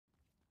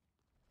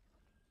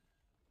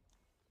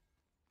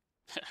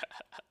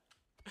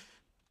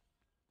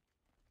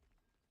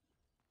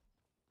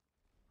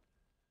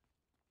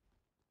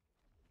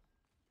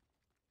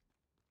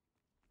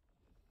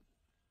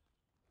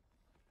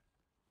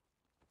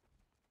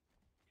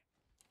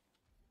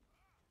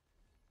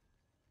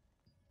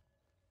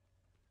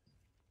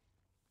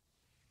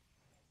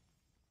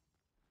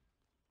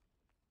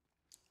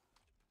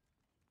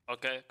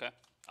Okay, okay.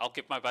 I'll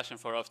keep my passion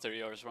for after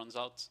yours runs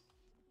out.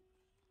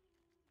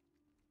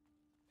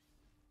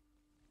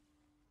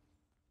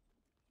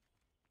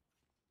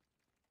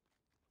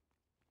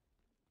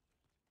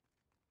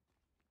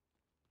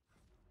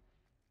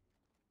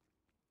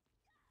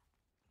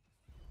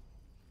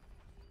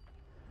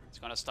 It's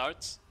gonna start.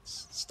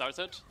 It's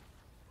started.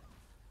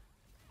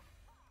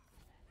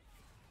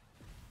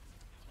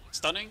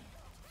 Stunning.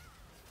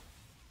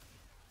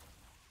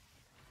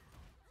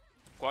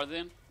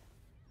 Guardian.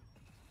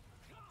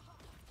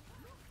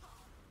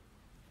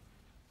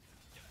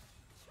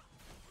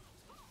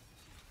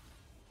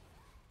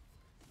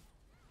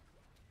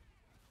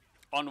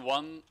 On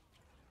one,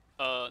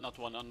 not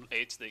one, on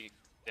 8, they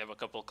have a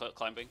couple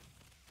climbing.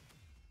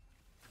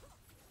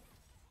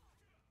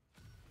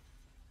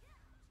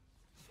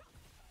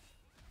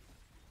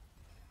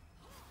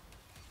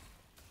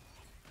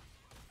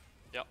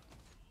 Yep.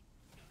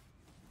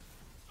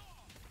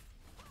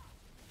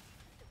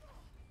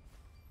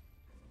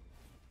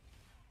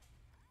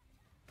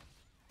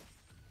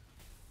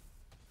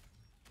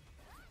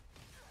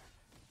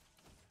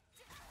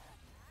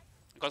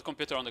 Got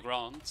computer on the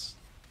ground.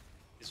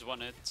 He's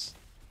won it.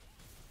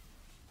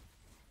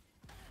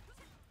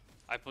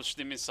 I pushed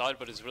him inside,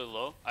 but he's really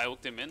low. I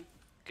hooked him in.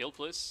 Kill,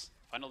 please.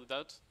 Finally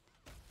dead.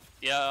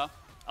 Yeah,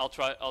 I'll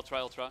try.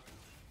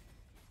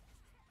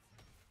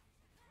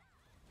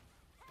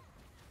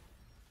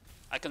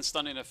 I can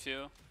stun in a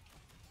few.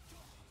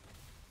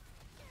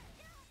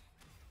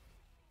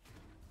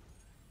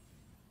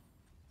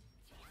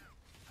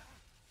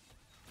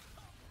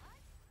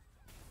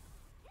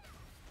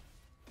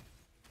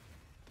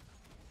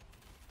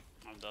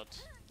 I'm dead.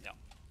 Yeah.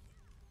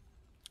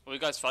 Were you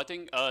guys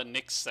fighting?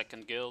 Nick's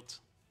second guild.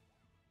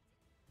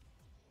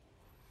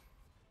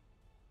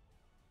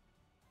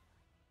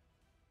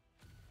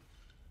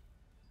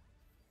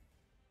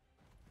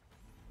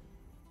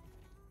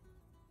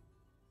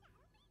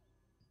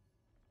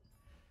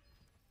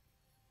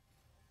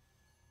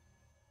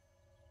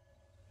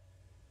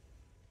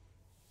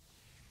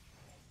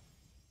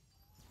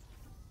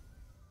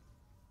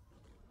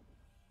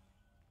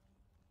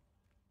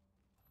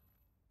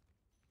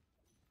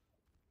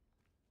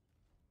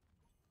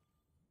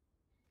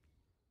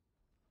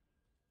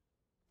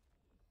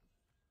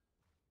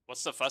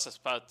 What's the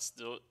fastest path,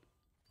 dude?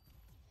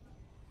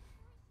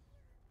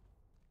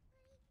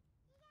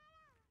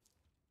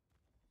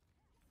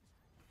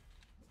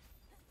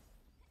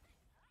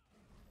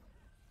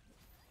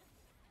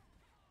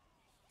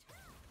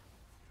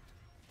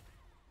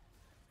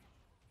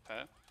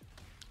 Okay.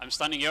 I'm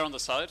standing here on the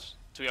side,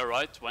 to your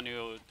right, when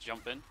you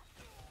jump in.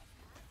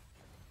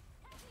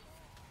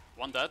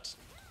 One dead.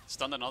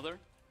 Stunned another.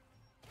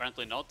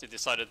 Apparently not, he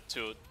decided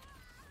to...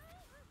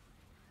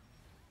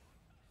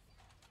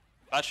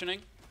 Passioning.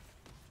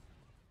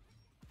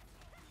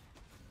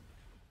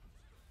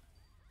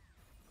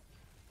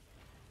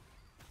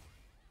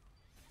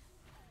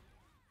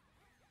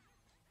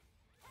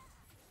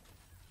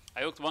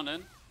 I hooked one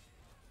in.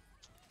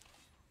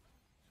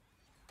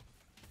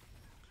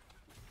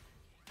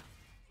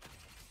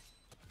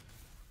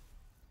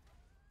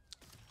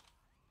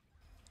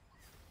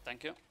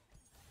 Thank you.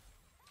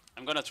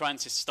 I'm gonna try and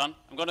stun.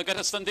 I'm gonna get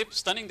a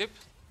stunning dip.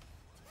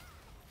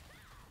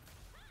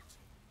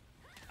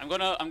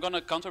 I'm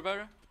gonna counter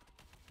barrier.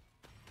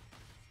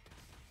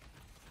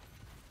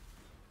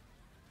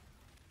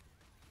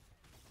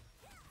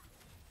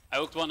 I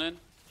hooked one in.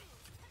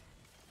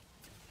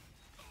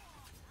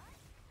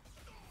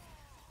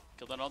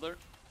 Killed another.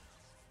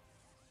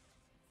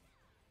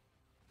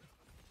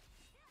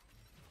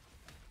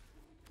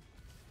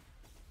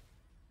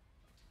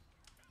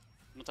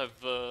 Don't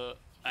have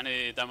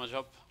any damage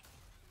up.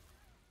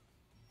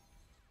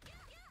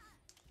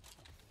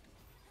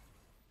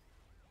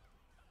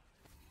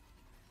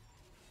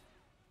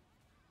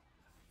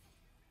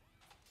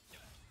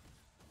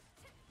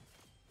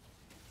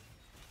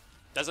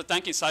 There's a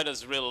tank inside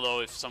that's really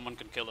low if someone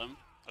can kill him.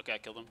 Okay, I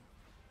killed him.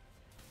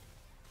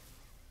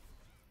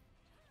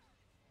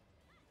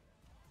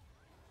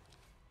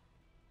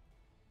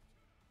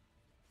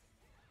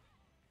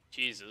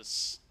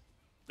 Jesus.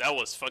 That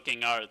was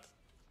fucking hard.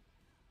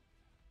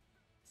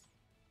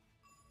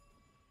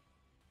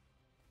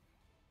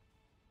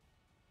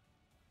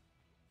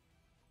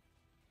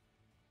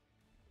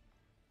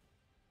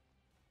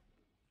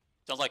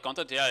 Sounds like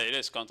content? Yeah, it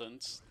is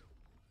content.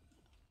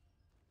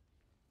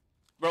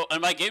 Bro,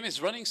 and my game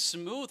is running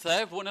smooth. I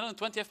have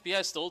 120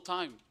 FPS the whole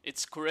time.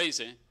 It's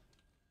crazy.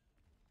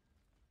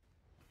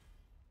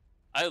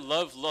 I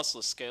love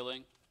lossless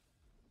scaling.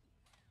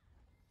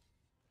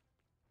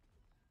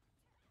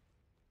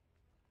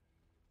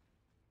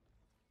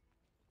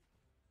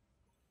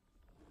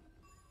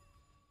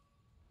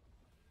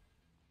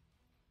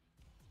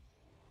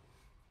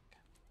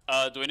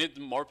 Do we need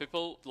more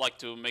people, like,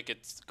 to make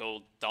it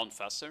go down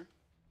faster?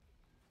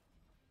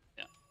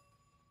 Yeah.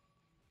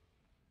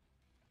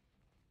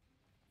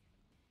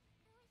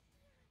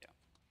 Yeah.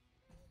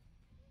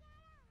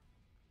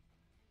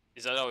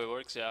 Is that how it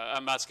works? Yeah,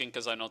 I'm asking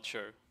because I'm not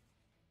sure.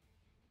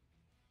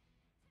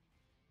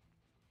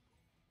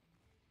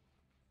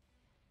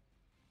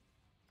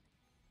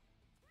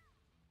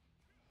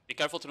 Be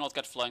careful to not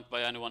get flanked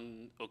by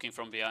anyone looking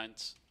from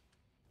behind.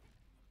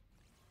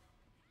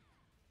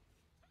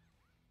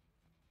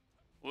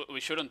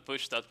 We shouldn't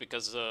push that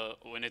because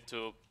we need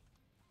to...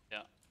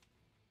 Yeah.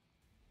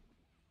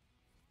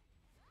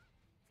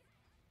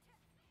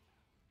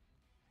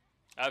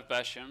 I have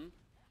Bastion.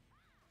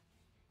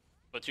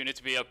 But you need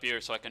to be up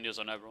here so I can use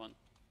on everyone.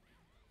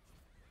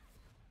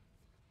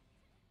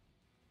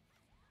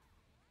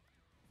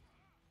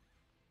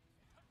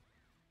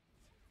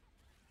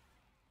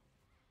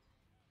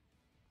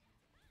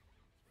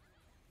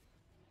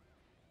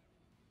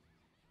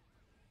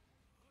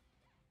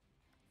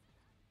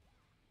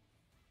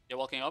 You're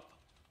walking up?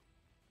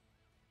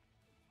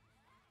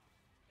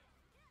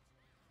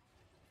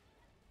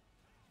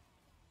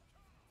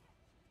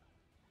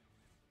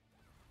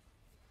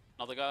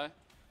 Another guy?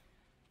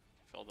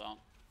 Fell down.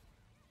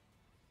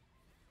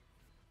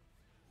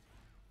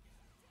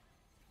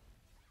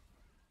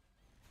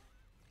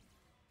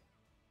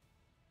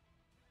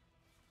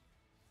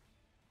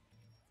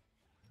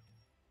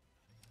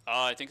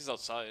 I think he's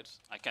outside.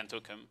 I can't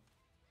hook him.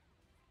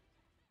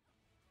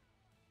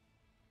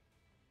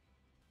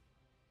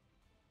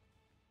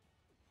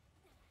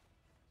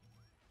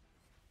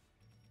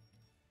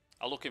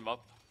 I'll look him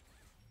up.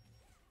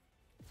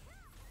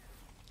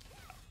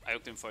 I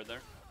hooked him further.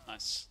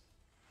 Nice.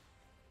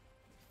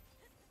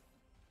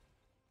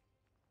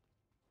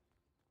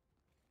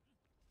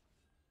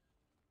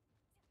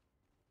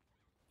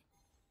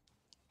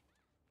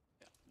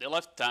 Yeah. They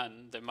left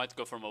 10. They might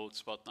go for a hook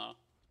spot now.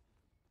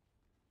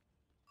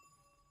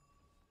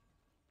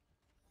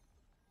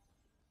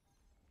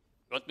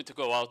 You want me to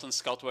go out and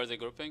scout where they're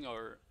grouping,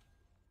 or...?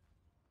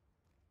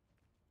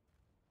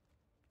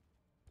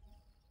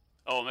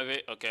 Oh,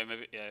 maybe... Okay,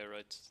 maybe... Yeah, you're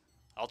right.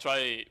 I'll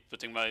try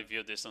putting my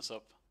view distance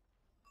up.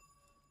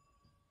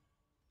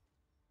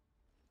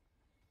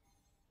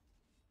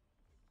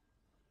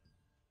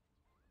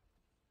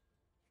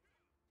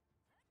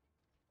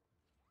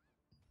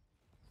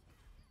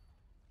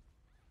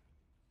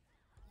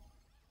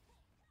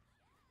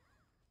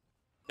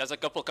 There's a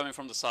couple coming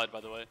from the side, by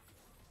the way.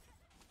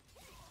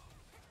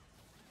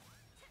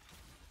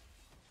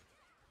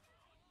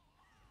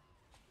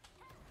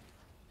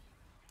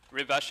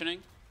 Rebashioning.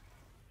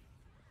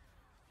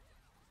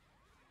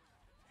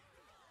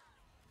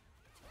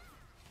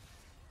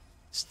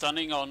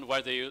 Stunning on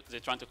where they're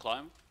trying to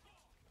climb.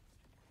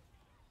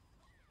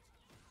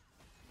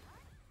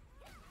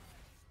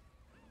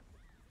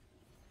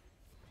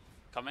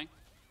 Coming.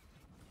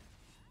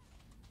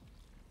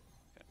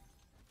 Okay.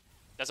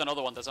 There's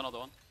another one, there's another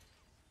one.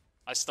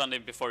 I stunned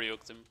him before you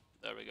hooked him.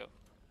 There we go.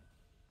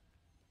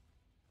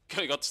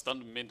 I got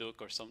stunned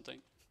mid-hook or something.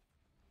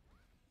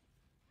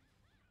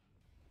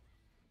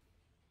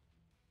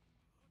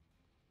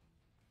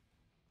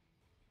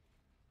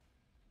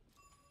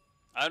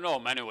 I don't know how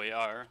many we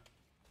are.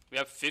 We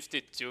have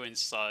 52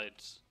 inside,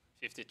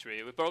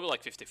 53. We're probably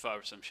like 55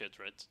 or some shit,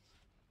 right?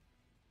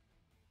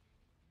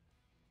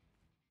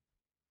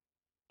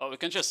 Oh, we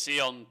can just see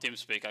on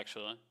TeamSpeak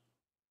actually.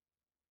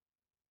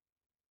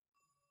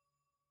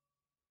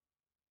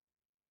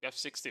 We have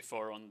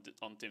 64 on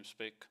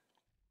TeamSpeak.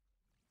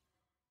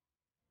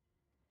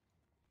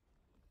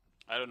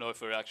 I don't know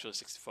if we're actually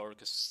 64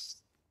 because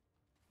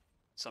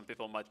some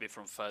people might be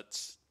from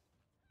FEDs.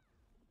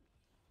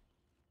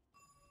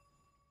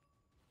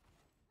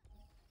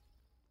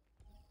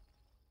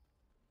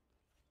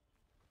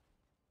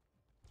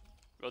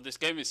 Bro, this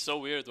game is so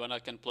weird when I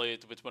can play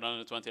it with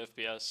 120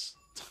 FPS.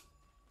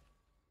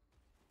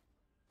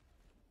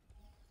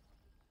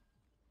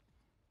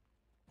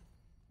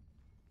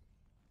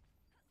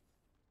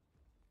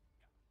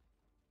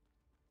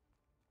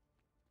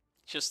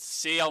 Just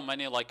see how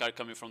many like are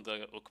coming from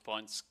the hook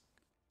points,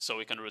 so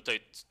we can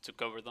rotate to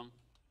cover them.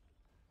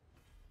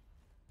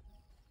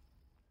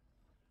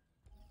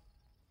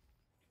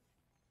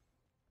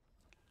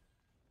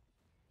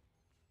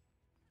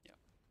 Yeah.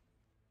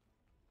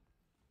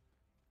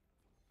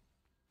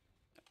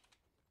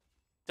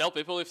 Tell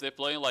people if they're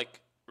playing like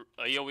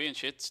AoE and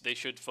shit, they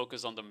should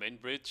focus on the main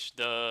bridge.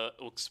 The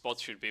hook spot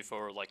should be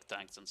for like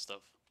tanks and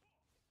stuff.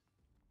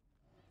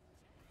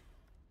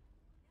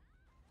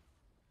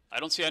 I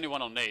don't see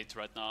anyone on 8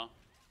 right now.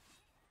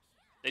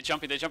 They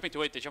jumping to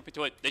 8, they jumping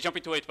to 8. They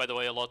jumping to 8 by the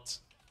way a lot.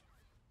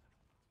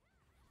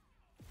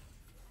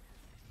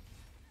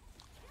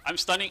 I'm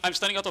stunning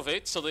out of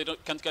 8 so they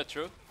can't get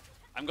through.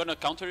 I'm gonna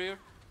counter here.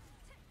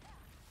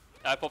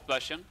 I pop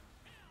Bastion.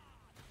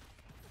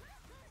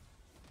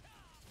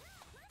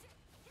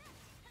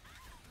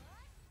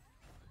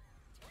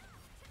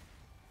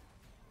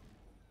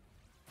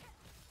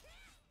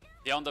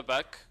 Yeah, on the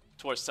back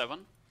towards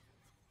 7.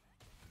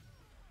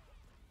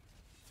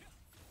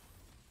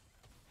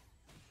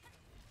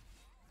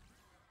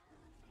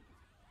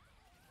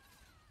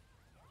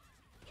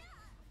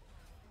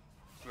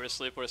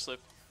 asleep, we're asleep.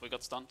 We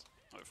got stunned.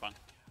 Oh, we're fine.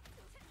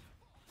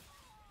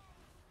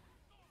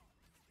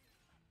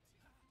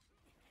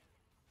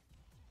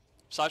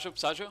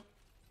 Saju.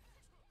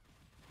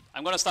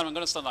 I'm gonna stun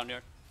down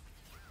here.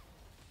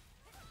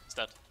 It's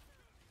dead.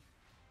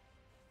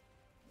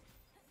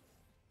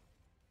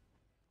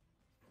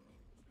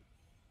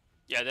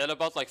 Yeah, they had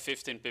about like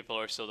 15 people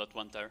or so that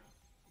went there.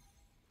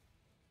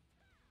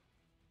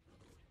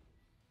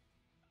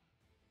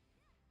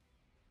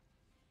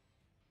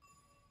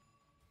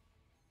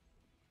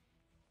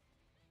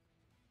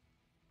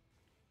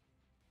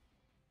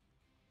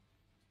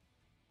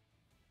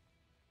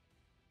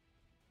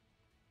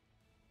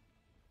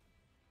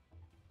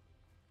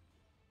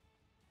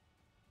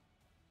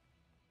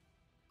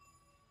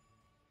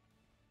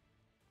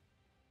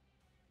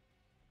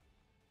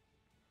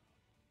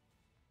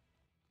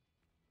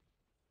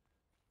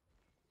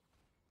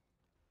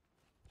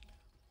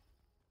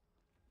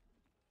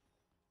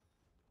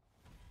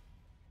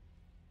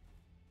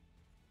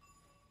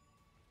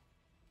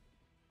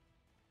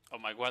 Oh,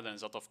 my Guardian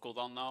is out of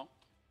cooldown now.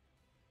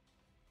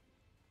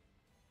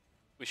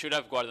 We should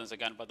have Guardians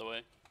again, by the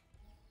way.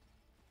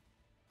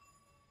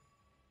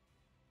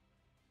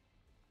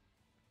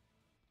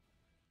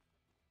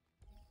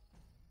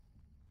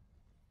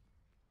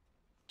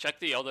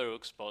 Check the other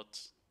hook spot.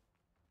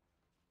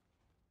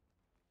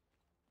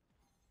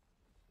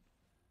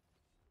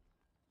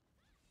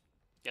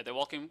 Yeah, they're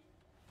walking.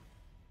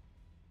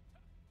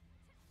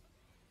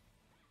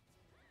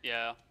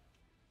 Yeah.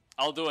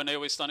 I'll do an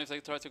AoE stun if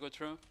they try to go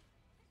through.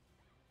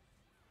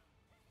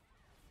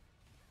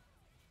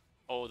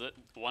 Oh, the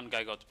one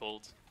guy got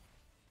pulled.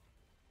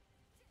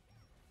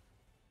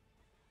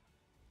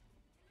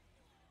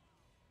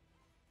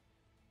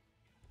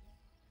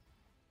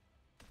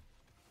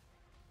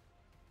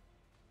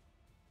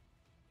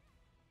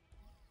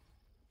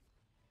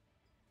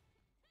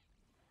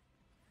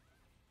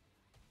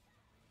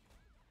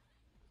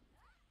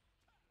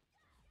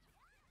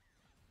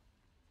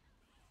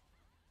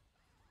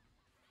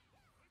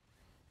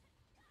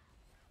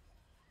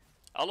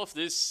 All of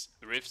this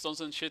riftstones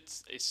and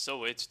shit is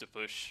so itch to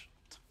push.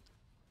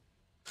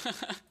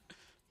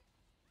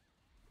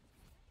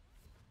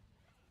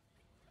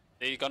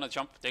 They're gonna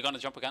jump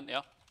again,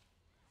 yeah.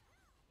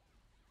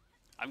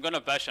 I'm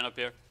gonna bash in up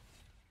here.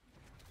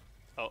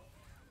 Oh.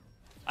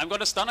 I'm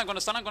gonna stun.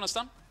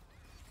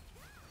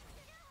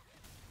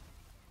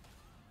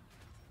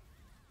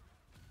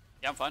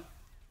 Yeah, I'm fine.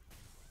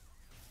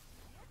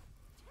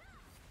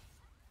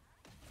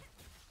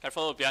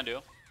 Careful behind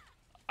you.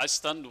 I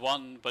stunned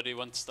one, but he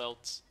went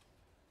stealth.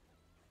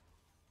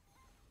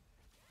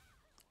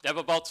 They have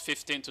about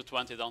 15 to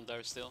 20 down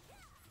there still.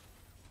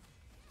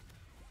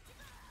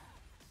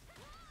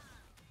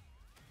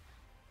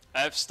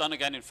 I have stun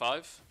again in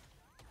 5.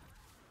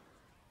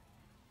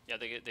 Yeah,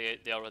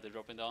 they already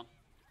dropping down.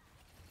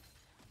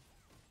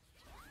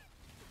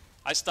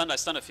 I stunned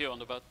a few on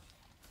the boat.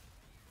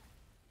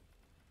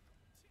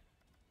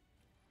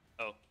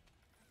 Oh.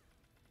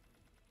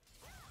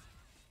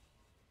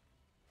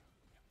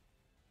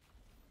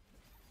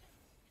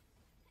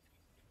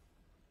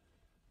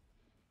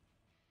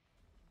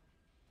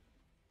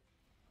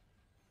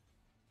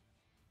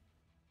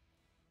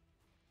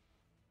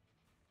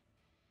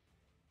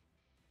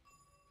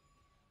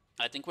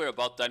 I think we're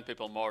about 10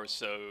 people more,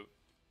 so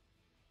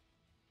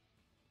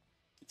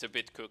it's a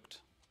bit cooked.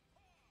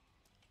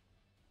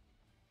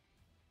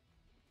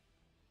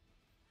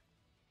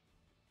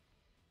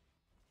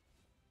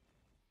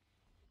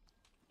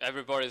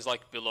 Everybody's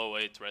like below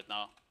 8 right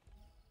now.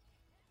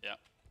 Yeah.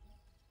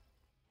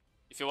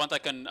 If you want, I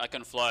can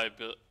fly.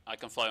 I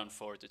can fly on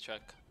 4 to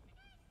check.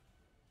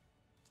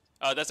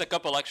 There's a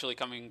couple actually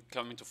coming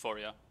to 4.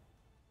 Yeah,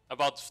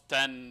 about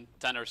 10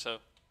 or so.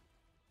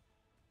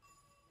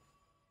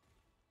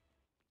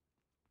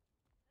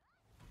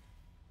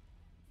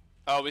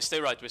 Oh, we stay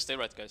right,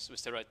 guys. We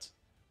stay right.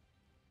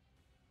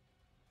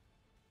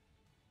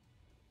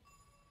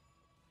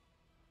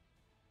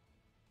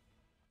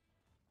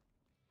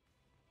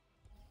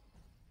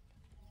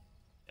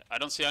 Yeah, I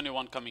don't see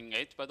anyone coming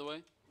 8, by the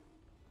way.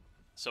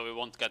 So we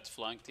won't get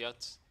flanked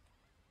yet.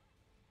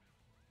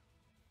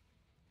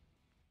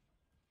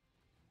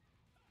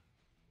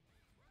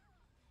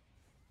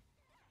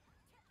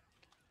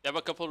 They have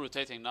a couple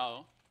rotating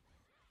now.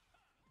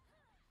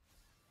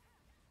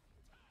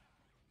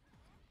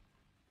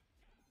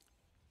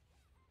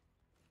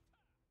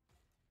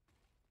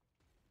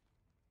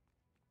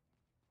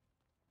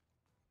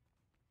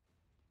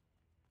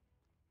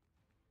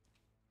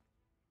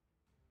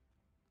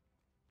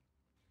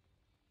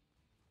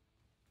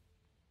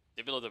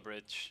 They're below the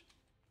bridge.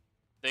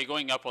 They're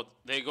going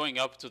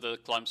up to the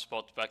climb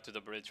spot back to the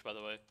bridge, by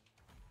the way.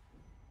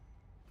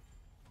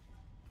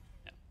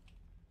 Yeah.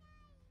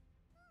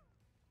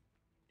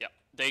 Yeah.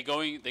 They're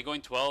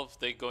going 12,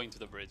 they're going to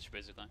the bridge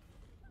basically.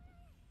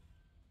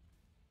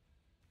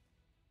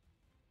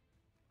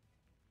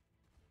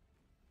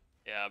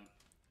 Yeah.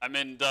 I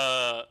mean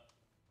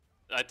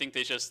I think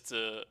they just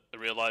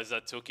realized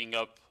that hooking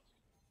up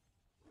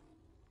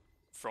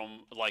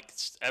from like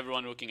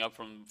everyone looking up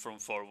from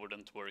 4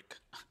 wouldn't work.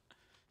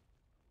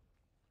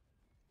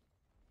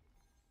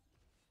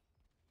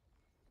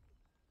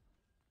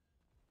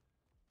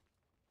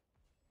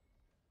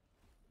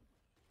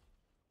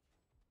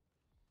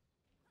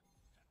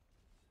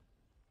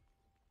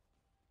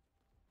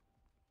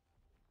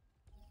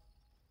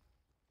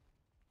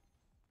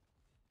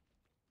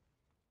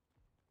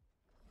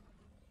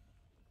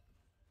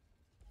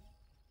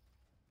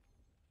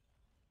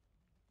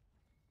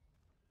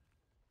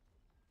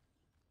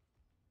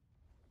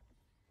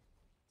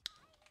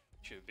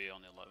 Should be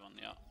on 11,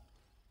 yeah.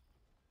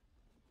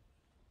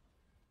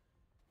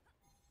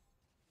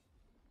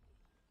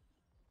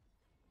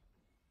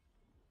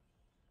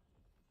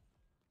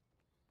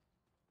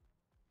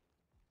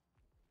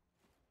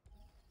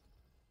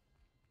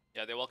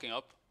 Yeah, they're walking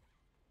up.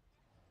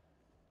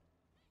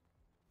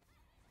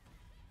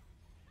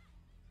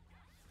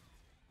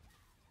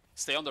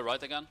 Stay on the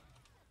right again.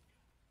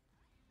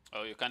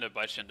 Oh, you kind of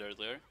budged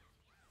earlier.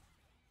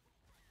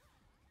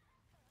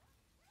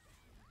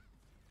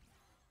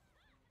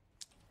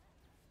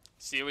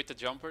 See you with the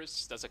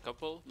jumpers. There's a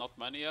couple, not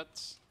many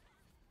yet.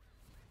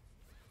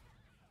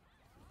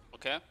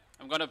 Okay,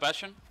 I'm gonna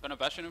bash in. Gonna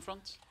bash in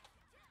front.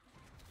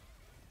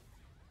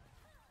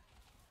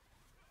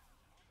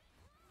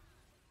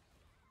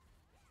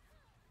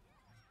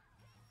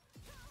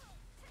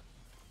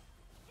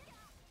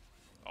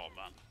 Oh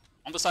man.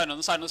 On the side, on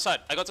the side, on the side.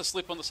 I got to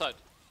sleep on the side.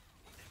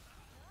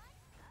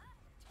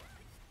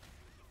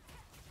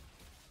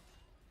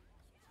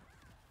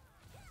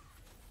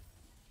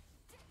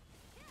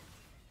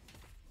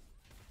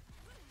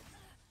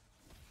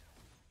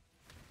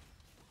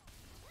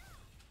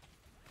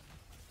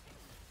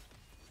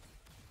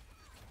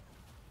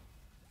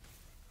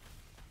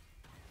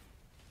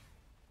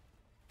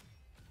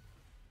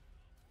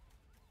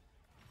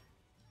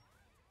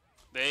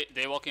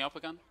 They walking up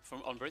again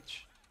from on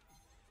bridge.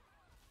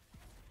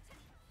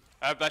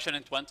 I have Bastion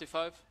in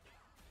 25.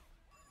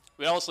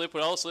 We all sleep,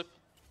 we all sleep.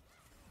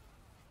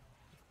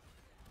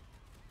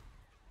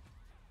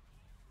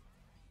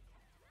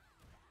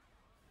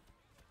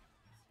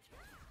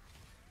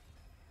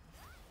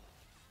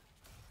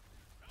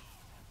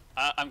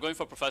 I'm going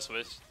for Professor.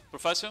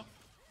 Professor?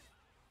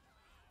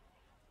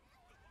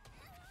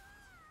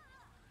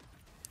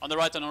 On the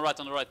right, on the right,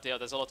 on the right. Yeah,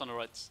 there's a lot on the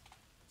right.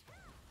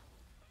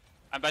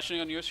 I'm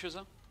bashing on you,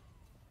 Shuza.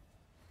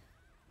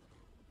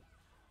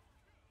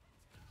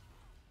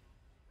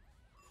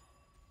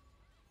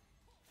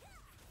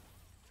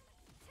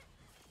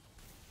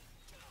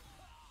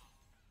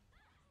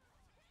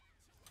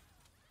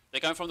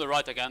 They're coming from the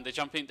right again. They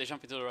jump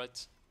into the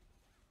right.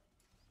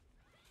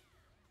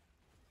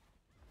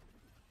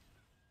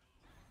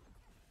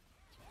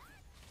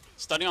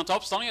 Stunning on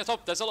top, stunning on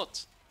top. There's a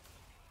lot.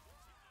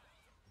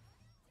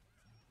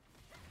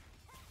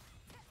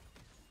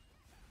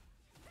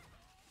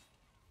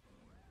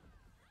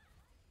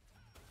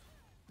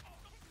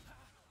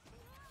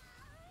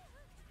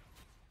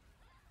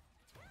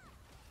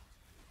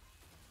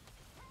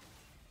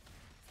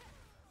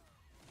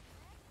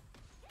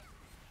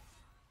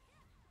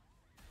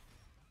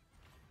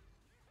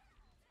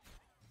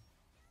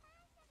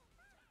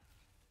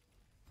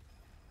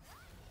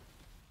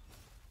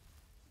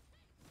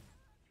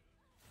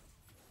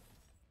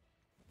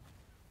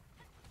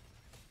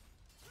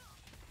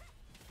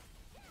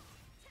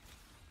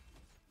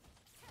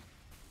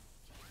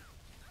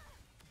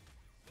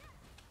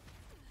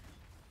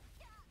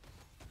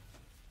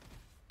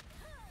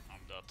 I'm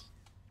dead.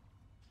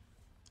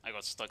 I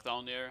got stuck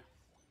down there.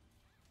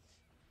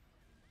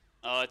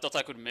 I thought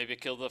I could maybe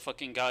kill the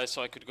fucking guy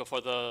so I could go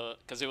for the...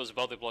 Because he was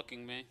body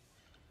blocking me.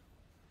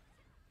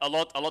 A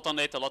lot on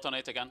 8, a lot on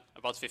 8 again.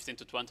 About 15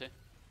 to 20.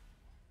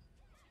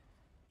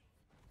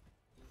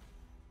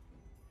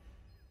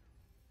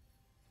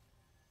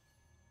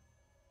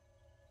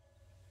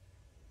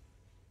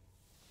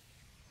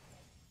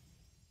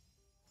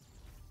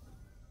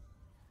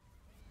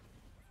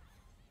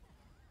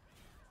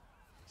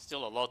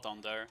 Still a lot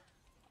on there.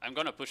 I'm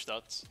gonna push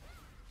that.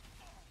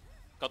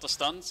 Got the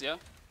stuns, yeah.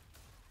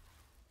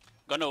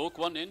 Gonna hook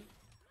one in.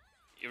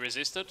 He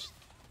resisted.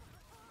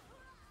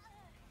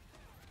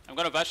 I'm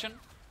gonna bash in.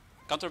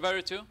 Counter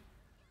barrier too.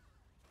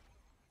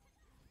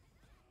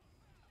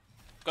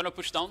 Gonna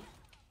push down.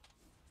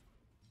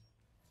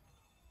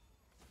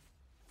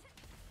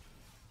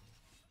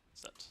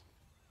 What's that?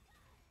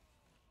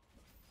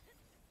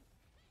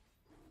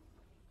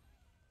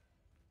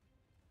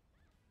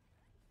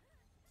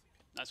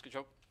 Nice, good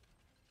job.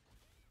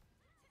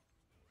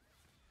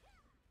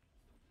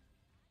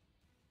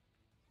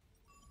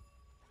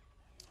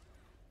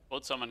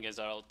 Both summon guys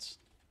are out.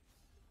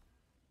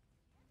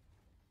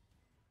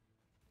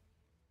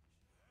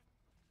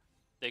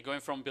 They're going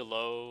from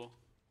below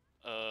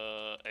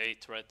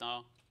 8 right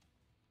now.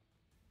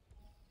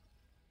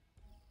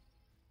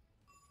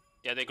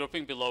 Yeah, they're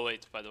grouping below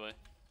 8, by the way.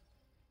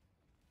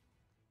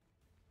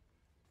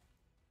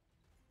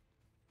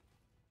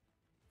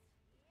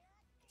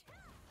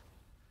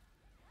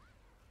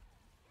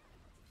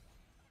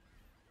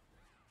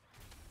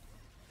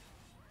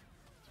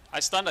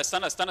 stunned.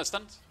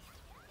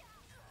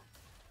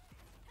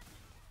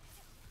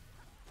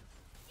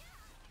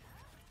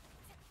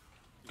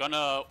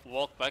 Gonna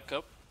walk back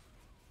up.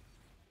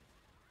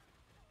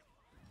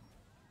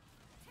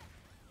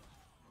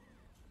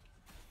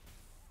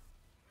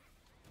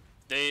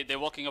 They're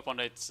walking up on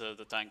it,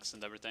 the tanks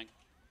and everything.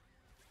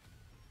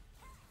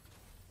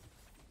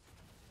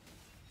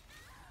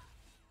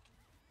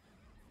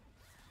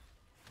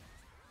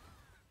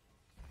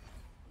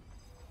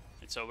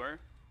 It's over.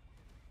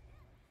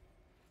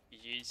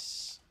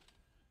 Yes.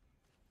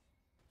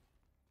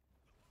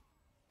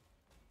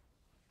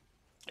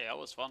 Yeah, that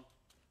was fun.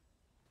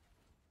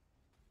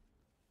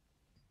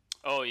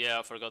 Oh yeah,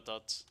 I forgot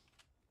that.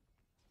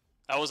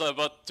 I was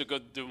about to go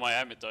do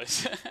Miami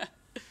toys.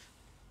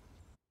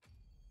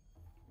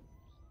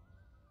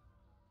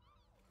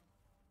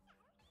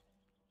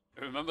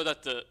 Remember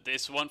that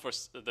this one for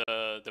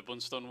the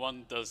Boonstone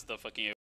one does the fucking